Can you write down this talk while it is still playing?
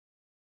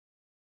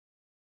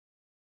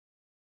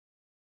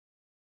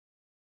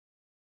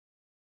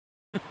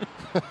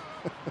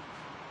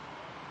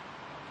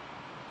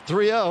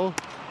3-0.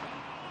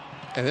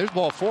 And there's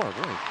ball 4. Boy.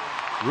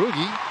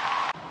 Rugi.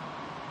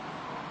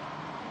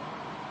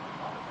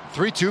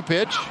 3-2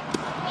 pitch.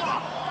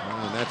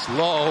 And that's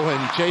low,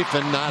 and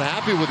Chafin not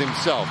happy with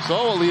himself.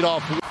 So a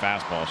leadoff.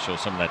 Fastball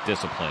shows some of that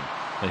discipline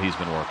that he's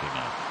been working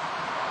on.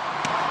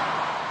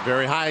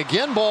 Very high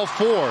again, ball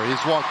 4.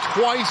 He's walked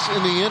twice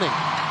in the inning.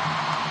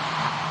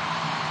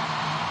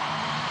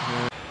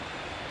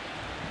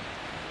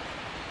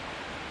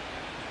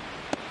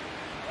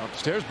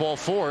 Upstairs, ball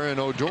 4, and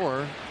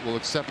Odor will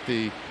accept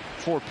the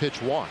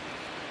 4-pitch walk.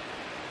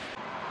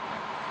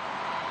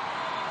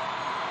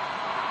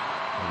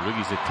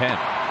 Rugi's at 10.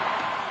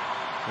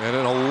 And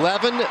an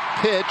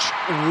 11-pitch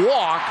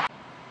walk.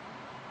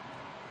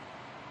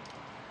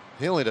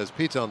 He only does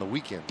pizza on the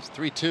weekends.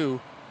 3-2.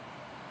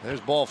 There's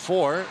ball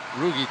 4.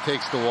 Rugi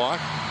takes the walk.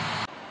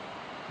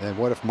 And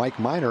what if Mike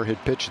Minor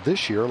had pitched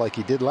this year like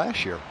he did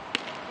last year?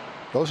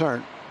 Those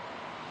aren't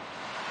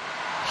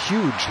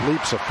huge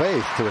leaps of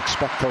faith to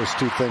expect those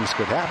two things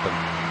could happen.